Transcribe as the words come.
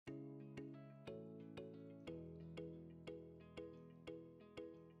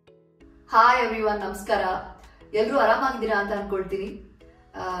Hi everyone, namaskara. Ellaru ಆರಾಮಾಗಿದ್ದೀರಾ ಅಂತ ಅನ್ಕೊಳ್ತೀನಿ.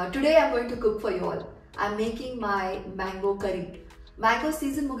 Today I'm going to cook for you all. I'm making my mango curry. Mango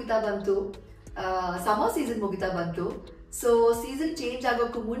season ಮುಗಿತಾ ಬಂತು. Summer season ಮುಗಿತಾ ಬಂತು. So season change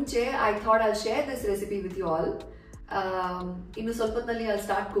ಆಗೋಕ್ಕೂ ಮುಂಚೆ I thought I'll share this recipe with you all. ಇನ್ನು ಸ್ವಲ್ಪ ಹೊತ್ತಿನಲ್ಲಿ I'll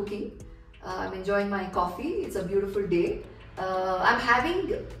start cooking. I'm enjoying my coffee. It's a beautiful day. I'm having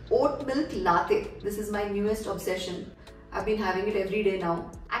oat milk latte. This is my newest obsession. I've been having it every day now.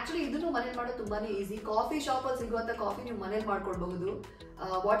 Actually, ಇದನ್ನು ಮನೇಲಿ ಮಾಡೋದು ತುಂಬಾನೇ easy. Coffee shop ಅಲ್ಲಿ ಸಿಗುವಂತ coffee ನೀವು ಮನೇಲಿ ಮಾಡ್ಕೊಳ್ಬಹುದು.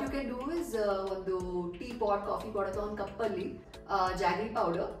 What you can do is ಒಂದು ಟೀ ಪಾಟ್, ಕಾಫಿ ಪಾಟ್ ಅಥವಾ ಒಂದು ಕಪ್ಪಲ್ಲಿ ಜಾಗ್ರಿ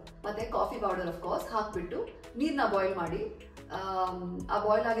ಪೌಡರ್ ಮತ್ತೆ ಕಾಫಿ ಪೌಡರ್ ಆಫ್ ಕೋರ್ಸ್ ಹಾಕ್ಬಿಟ್ಟು ನೀರನ್ನ ಬಾಯ್ಲ್ ಮಾಡಿ, ಆ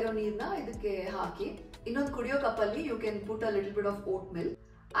ಬಾಯ್ಲ್ ಆಗಿರೋ ನೀರನ್ನ ಇದಕ್ಕೆ ಹಾಕಿ ಇನ್ನೊಂದು ಕುಡಿಯೋ ಕಪ್ಪಲ್ಲಿ you can put a little bit of vote milk.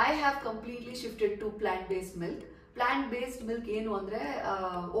 I have completely shifted to plant based milk. Plant based milk ಏನು ಅಂದ್ರೆ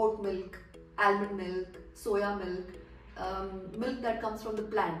vote milk, almond milk, soya milk, milk that comes from the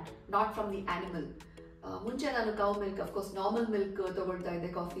plant, not from the animal. ಮುಂಚೆ ನಾನು cow milk, of course normal milk ತಗೊಳ್ತಾ ಇದ್ದೆ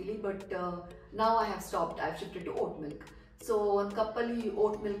ಕಾಫಿಲಿ, but now I have stopped. I have shifted to oat milk. So ಒಂದು ಕಪ್ಪಲ್ಲಿ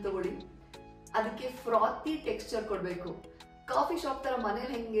oat milk ತಗೊಳ್ಳಿ, ಅದಕ್ಕೆ ಫ್ರಾತಿ texture ಕೊಡಬೇಕು. Coffee shop ತರ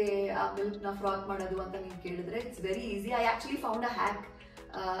ಮನೇಲಿ ಹೆಂಗೆ ಆ ಮಿಲ್ಕ್ ನ ಫ್ರಾತ್ ಮಾಡೋದು ಅಂತ ನೀವು ಕೇಳಿದ್ರೆ it's very easy. I actually found a hack.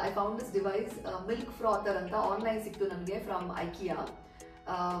 I found this device, milk ಫ್ರಾತರ್ ಅಂತ ಆನ್ಲೈನ್ ಸಿಕ್ತು ನನಗೆ from IKEA.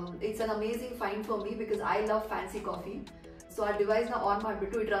 It's an amazing find for me because I love fancy coffee. So our device na on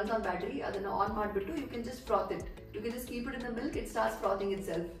madbittu, it runs on battery, adanna on madbittu you can just froth it. You can just keep it in the milk, it starts frothing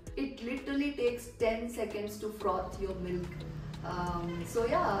itself. It literally takes 10 seconds to froth your milk. So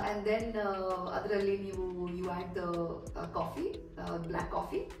yeah, and then adralli you add the coffee, black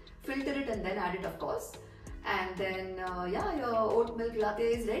coffee, filter it and then add it of course. And then yeah, your oat milk latte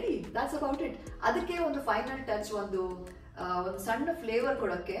is ready. That's about it. Adakke ಒಂದು final touch, ಒಂದು ಸಣ್ಣ flavour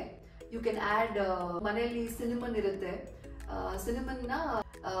ಕೊಡೋಕ್ಕೆ you can add, ಮನೆಯಲ್ಲಿ cinnamon ಇರುತ್ತೆ, ಸಿನಿಮನ್ನ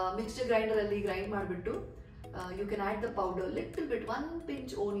mixture grinder ಅಲ್ಲಿ grind ಮಾಡಿಬಿಟ್ಟು you can add the powder little bit, 1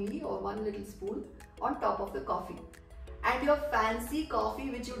 pinch only or 1 little spoon on top of the coffee, and your fancy coffee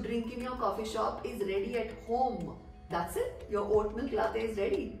which you drink in your coffee shop is ready at home. That's it, your oat milk latte is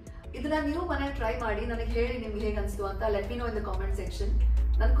ready. ಇದನ್ನ ನೀವು ಮನೇಲಿ try ಮಾಡಿ ನನಗೆ ಹೇಳಿ ನಿಮ್ಗೆ ಹೇಗೆ ಅನಿಸ್ತು ಅಂತ. Let me no in the comment section.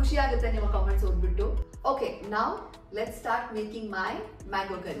 ನನ್ಗೆ ಖುಷಿ ಆಗುತ್ತೆ ನಿಮ್ಮ ಕಾಮೆಂಟ್ಸ್ ಓದ್ಬಿಟ್ಟು. ಓಕೆ, ನಾವ್ let's start making my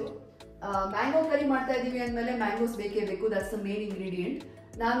mango curry. Mango ಕರಿ ಮಾಡ್ತಾ ಇದೀವಿ ಅಂದಮೇಲೆ ಮ್ಯಾಂಗೋಸ್ ಬೇಕೇ ಬೇಕು. That's the main ingredient.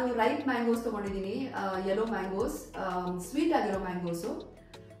 ನಾನು ರೈಟ್ ಮ್ಯಾಂಗೋಸ್ ತಗೊಂಡಿದ್ದೀನಿ, ಯೆಲ್ಲೋ ಮ್ಯಾಂಗೋಸ್, ಸ್ವೀಟ್ ಆಗಿರೋ ಮ್ಯಾಂಗೋಸು.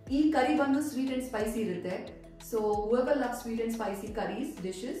 ಈ ಕರಿ ಬಂದು ಸ್ವೀಟ್ ಅಂಡ್ ಸ್ಪೈಸಿ ಇರುತ್ತೆ. So whoever loves sweet and spicy curries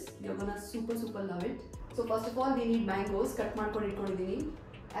dishes, you're gonna super love it. So first of all we need mangoes, cut ಮಾಡ್ಕೊಂಡು ಇಟ್ಕೊಂಡಿದ್ದೀನಿ.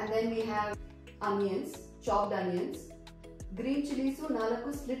 And then we have onions, chopped onions, green chilies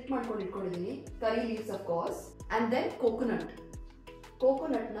 4 slit ಮಾಡ್ಕೊಂಡು ಇಟ್ಕೊಂಡಿದ್ದೀನಿ, ಕರಿ leaves of course, and then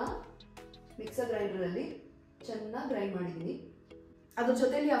coconut ನ mixer grinder ಅಲ್ಲಿ ಚೆನ್ನಾಗಿ grind ಮಾಡಿದ್ದೀನಿ. ಅದ್ರ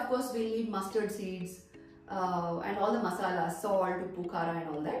ಜೊತೆಲಿ of course will need mustard seeds and all the masala, salt, ಉಪ್ಪು, ಖಾರ and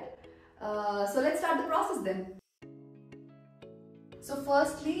all that. So let's start the process then. So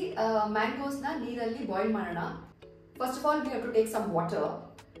firstly mangoes ನ ನೀರಲ್ಲಿ ಬಾಯ್ಲ್ ಮಾಡೋಣ. First of all we have to take some water.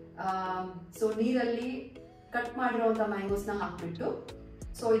 So ನೀರಲ್ಲಿ cut ಮಾಡಿರೋಂಥ ಮ್ಯಾಂಗೋಸ್ನ ಹಾಕ್ಬಿಟ್ಟು,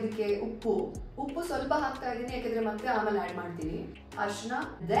 so ಇದಕ್ಕೆ ಉಪ್ಪು ಸ್ವಲ್ಪ ಹಾಕ್ತಾ ಇದ್ದೀನಿ ಯಾಕಂದ್ರೆ ಮತ್ತೆ ಆಮೇಲೆ ಆ್ಯಡ್ ಮಾಡ್ತೀನಿ. ಅರ್ಶಿನ,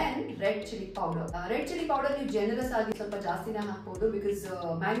 then red chilli powder. Red chilli powder ನೀವು ಜನರಸ್ ಆಗಿ ಸ್ವಲ್ಪ ಜಾಸ್ತಿನೇ ಹಾಕ್ಬೋದು, ಬಿಕಾಸ್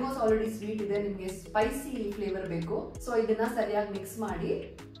ಮ್ಯಾಂಗೋಸ್ ಆಲ್ರೆಡಿ ಸ್ವೀಟ್ ಇದೆ, ನಿಮಗೆ ಸ್ಪೈಸಿ ಫ್ಲೇವರ್ ಬೇಕು. ಸೊ ಇದನ್ನ ಸರಿಯಾಗಿ ಮಿಕ್ಸ್ ಮಾಡಿ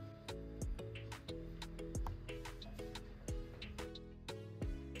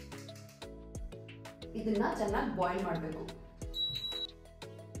ಇದನ್ನ ಚೆನ್ನಾಗಿ ಬಾಯ್ಲ್ ಮಾಡಬೇಕು.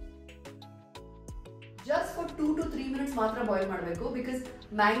 ಜಸ್ಟ್ ಫಾರ್ 2 to 3 minutes ಮಾತ್ರ ಬಾಯ್ಲ್ ಮಾಡಬೇಕು, because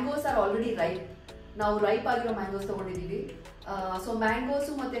mangoes are already ripe. ನಾವು ರೈಪ್ ಆಗಿರೋ ಮ್ಯಾಂಗೋಸ್ ತಗೊಂಡಿದ್ದೀವಿ. ಸೊ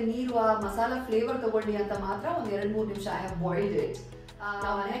ಮ್ಯಾಂಗೋಸು ಮತ್ತೆ ನೀರು ಆ ಮಸಾಲಾ ಫ್ಲೇವರ್ ತಗೊಳ್ಳಿ ಅಂತ ಮಾತ್ರ ಒಂದು 2-3 ನಿಮಿಷ I have boiled it.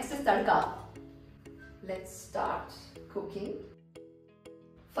 Next is tadka. Let's start cooking.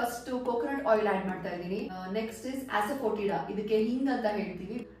 First coconut oil add ಮಾಡ್ತಾ ಇದ್ದೀನಿ. ನೆಕ್ಸ್ಟ್ ಇಸ್ ಆಸಫೋಟಿಡಾ, ಇದಕ್ಕೆ ಹಿಂಗ್ ಅಂತ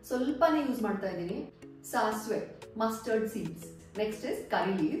ಹೇಳ್ತೀವಿ, ಸ್ವಲ್ಪನೇ ಯೂಸ್ ಮಾಡ್ತಾ ಇದ್ದೀನಿ. ಸಾಸಿವೆ, mustard seeds. Next is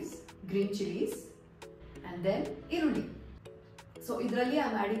curry leaves, green chillies, and then ಈರುಳ್ಳಿ. ಸೊ ಇದರಲ್ಲಿ I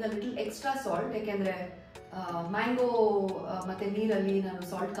am adding a little extra salt, ಯಾಕೆಂದ್ರೆ ಮ್ಯಾಂಗೋ ಮತ್ತೆ ನೀರಲ್ಲಿ ನಾನು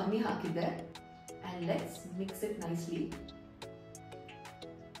ಸಾಲ್ಟ್ ಕಮ್ಮಿ ಹಾಕಿದ್ದೆ. And let's mix it nicely.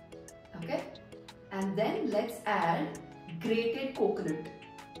 Okay, and then let's add grated coconut.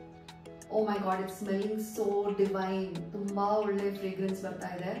 O my god, it's smelling so divine. ತುಂಬಾ ಒಳ್ಳೆ ಫ್ರೇಗ್ರೆನ್ಸ್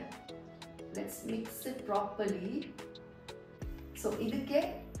ಬರ್ತಾ ಇದೆ. Let's mix it properly. So ಇದಕ್ಕೆ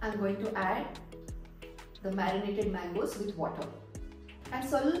I am going to add the marinated mangoes with water and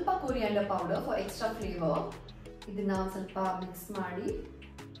ಸ್ವಲ್ಪ coriander powder for extra flavor. ಇದನ್ನ ಸ್ವಲ್ಪ mix ಮಾಡಿ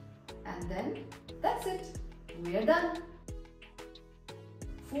and then that's it, we are done.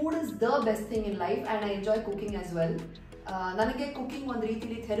 food is the best thing in life and I enjoy cooking as well. ನನಗೆ cooking ಒಂದು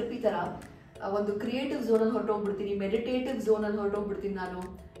ರೀತಿಲಿ therapy ಥರ. ಒಂದು creative ಝೋನಲ್ಲಿ ಹೊರಟೋಗ್ಬಿಡ್ತೀನಿ, meditative ಝೋನಲ್ಲಿ ಹೊರಟೋಗ್ಬಿಡ್ತೀನಿ ನಾನು.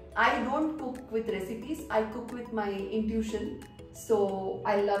 I don't cook with recipes, I cook with my intuition. So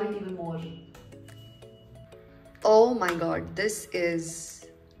I love it even more. Oh my god, this is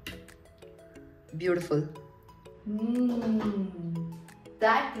beautiful.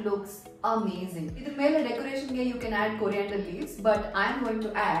 That looks amazing. Idr mele decoration ge you can add coriander leaves, but I am going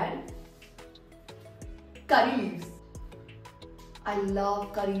to add curry leaves. I love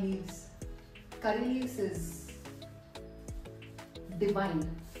curry leaves. Curry leaves is divine.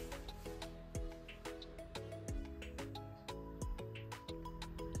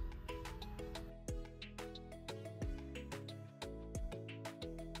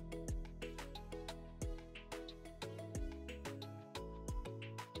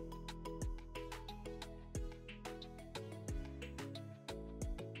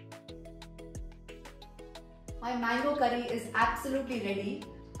 My mango curry is absolutely ready.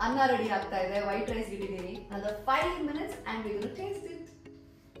 Anna ready aagta ide, white rice ittidini. Another 5 minutes and we're going to taste it.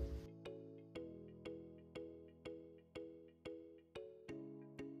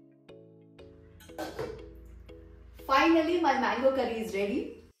 Finally my mango curry is ready.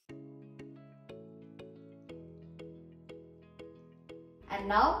 And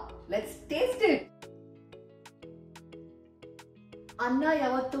now let's taste it. ಅನ್ನ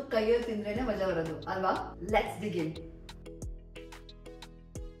ಯಾವತ್ತು ಕೈಯಲ್ಲಿ ತಿಂದ್ರೇನೆ ಮಜಾ ಬರೋದು ಅಲ್ವಾ? Let's begin.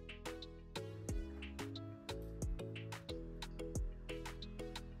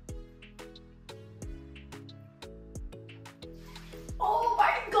 Oh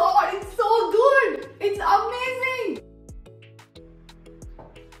my god, it's so good. It's amazing.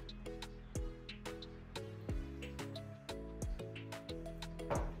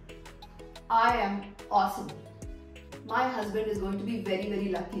 I am awesome. My husband is going to be very very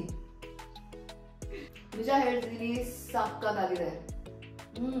lucky. ನಿಜ ಹೇಳ್ತೀನಿ, ಸಕ್ಕತ್ತಾಗಿದೆ.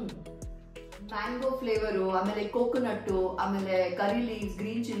 Mango flavour, ಆಮೇಲೆ ಕೋಕೋನಟ್ಟು, ಆಮೇಲೆ ಕರಿ ಲೀವ್ಸ್,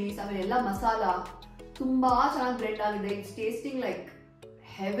 ಗ್ರೀನ್ ಚಿಲ್ಲೀಸ್, ಆಮೇಲೆ ಎಲ್ಲ ಮಸಾಲ ತುಂಬಾ ಚೆನ್ನಾಗಿ ಬ್ಲೆಂಡ್ ಆಗಿದೆ. It's tasting like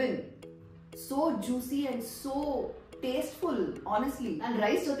Heaven. So juicy and so tasteful. Honestly ನಾನು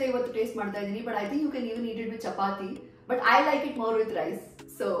ರೈಸ್ ಜೊತೆ ಇವತ್ತು ಟೇಸ್ಟ್ ಮಾಡ್ತಾ ಇದ್ದೀನಿ, but I think you can even eat it with chapati, but I like it more with rice.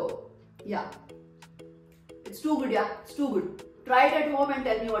 So yeah, it's too good, yeah, it's too good. Try it at home and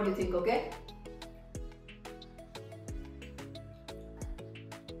tell me what you think, okay?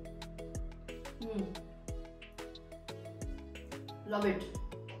 Love it.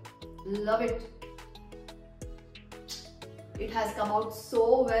 Love it. It has come out so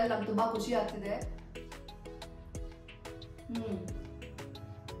well. ನಂಗೆ ತುಂಬಾ ಖುಷಿ ಆಗ್ತಿದೆ.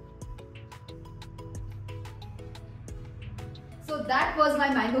 So that was my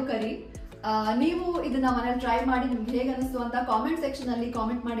mango curry. ನೀವು ಇದನ್ನ ಮನೇಲಿ try ಮಾಡಿ ನಿಮ್ಗೆ ಹೇಗೆ ಅನಿಸ್ತು ಅಂತ ಕಾಮೆಂಟ್ ಸೆಕ್ಷನ್ ಅಲ್ಲಿ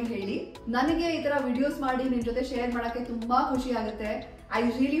ಕಾಮೆಂಟ್ ಮಾಡಿ ಹೇಳಿ. ನನಗೆ ಈ ತರ ವಿಡಿಯೋಸ್ ಮಾಡಿ ನಿಮ್ ಜೊತೆ ಶೇರ್ ಮಾಡಕ್ಕೆ ತುಂಬಾ ಖುಷಿ ಆಗುತ್ತೆ. I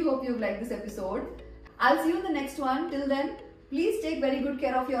really hope you like this episode. I'll see you in the next one. Till then, please take very good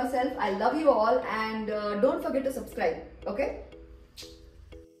care of yourself. I love you all and don't forget to subscribe. Okay?